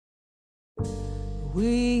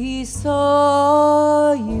We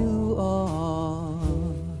saw you off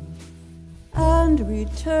and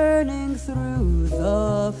returning through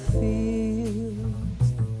the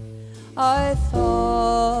fields. I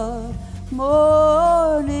thought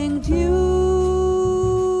morning dew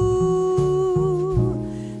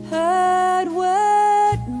had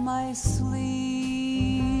wet my sleeve,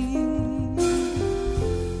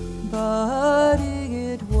 but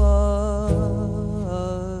it was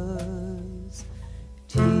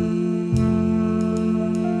tears.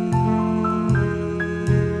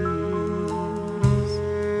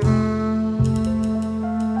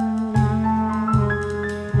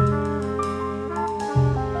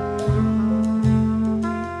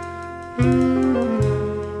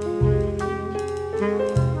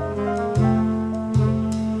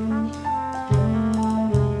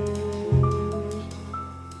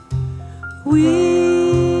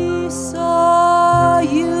 We saw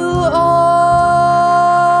you off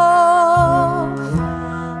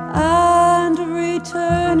and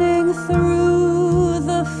returning through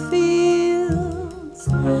the fields.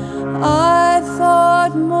 I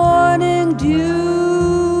thought morning dew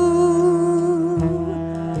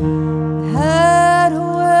had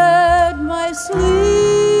wet my sleeve,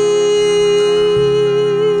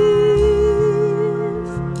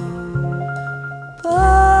 but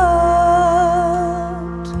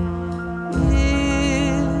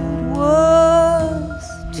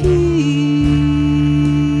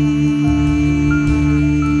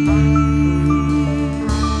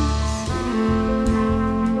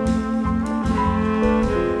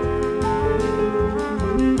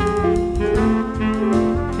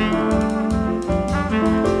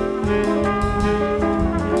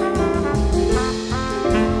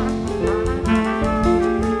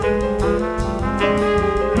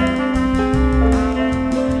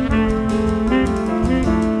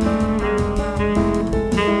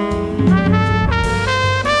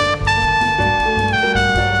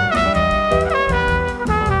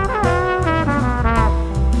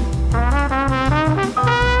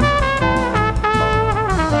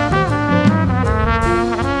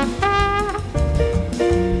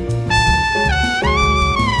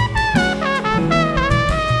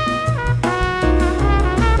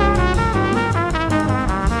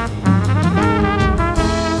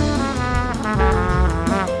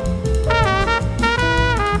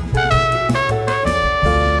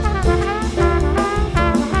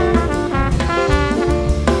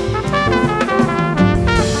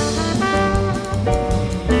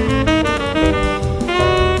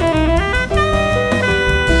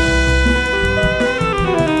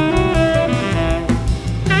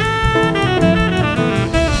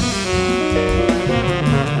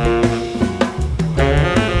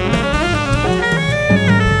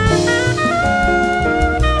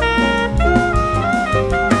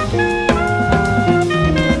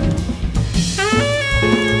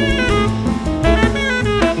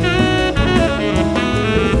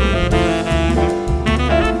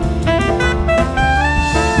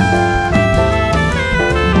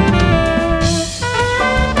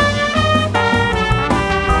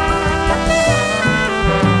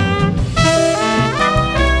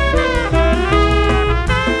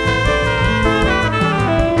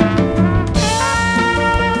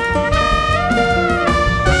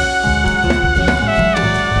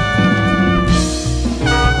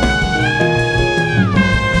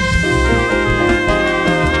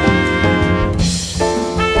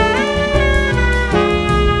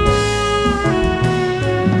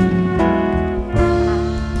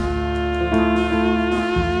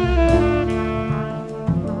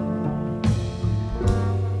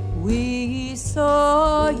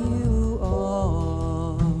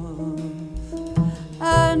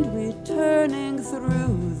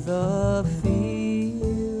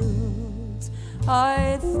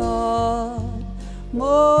I thought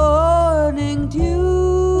morning dew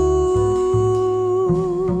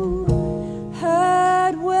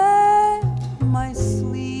had wet my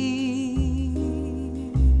sleeve,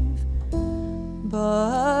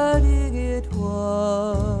 but it was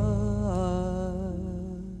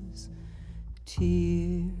tears.